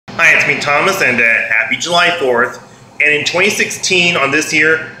Hi, it's me, Thomas, and happy July 4th. And in 2016, on this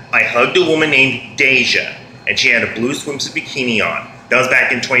year, I hugged a woman named Daisha, and she had a blue swimsuit bikini on. That was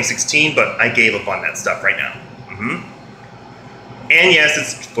back in 2016, but I gave up on that stuff right now. And yes,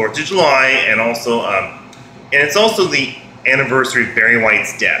 it's 4th of July, and it's also the anniversary of Barry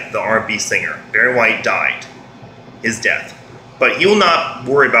White's death, the R&B singer. Barry White died. His death. But he will not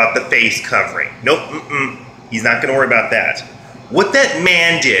worry about the face covering. Nope, he's not going to worry about that. What that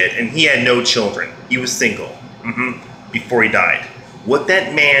man did, and he had no children. He was single, before he died. What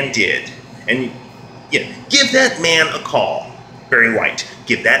that man did, and yeah, give that man a call. Barry White,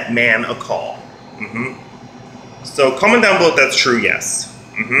 give that man a call. So comment down below if that's true, yes.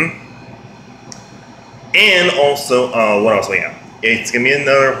 And also, what else? Yeah, it's gonna be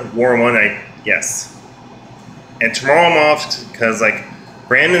another warm one. Yes. And tomorrow I'm off because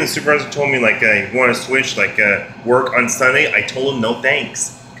Brandon, the supervisor, told me you want to switch work on Sunday. I told him no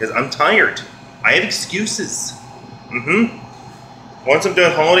thanks because I'm tired. I have excuses. Once I'm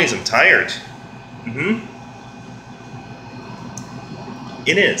done holidays, I'm tired.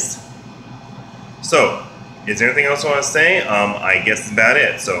 It is. So, is there anything else I want to say? I guess that's about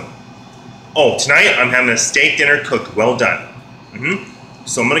it. So, tonight I'm having a steak dinner cooked well done.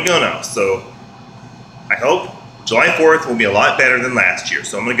 So I'm gonna go now. So, I hope July 4th will be a lot better than last year.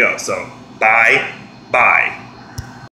 So I'm gonna go. So, bye.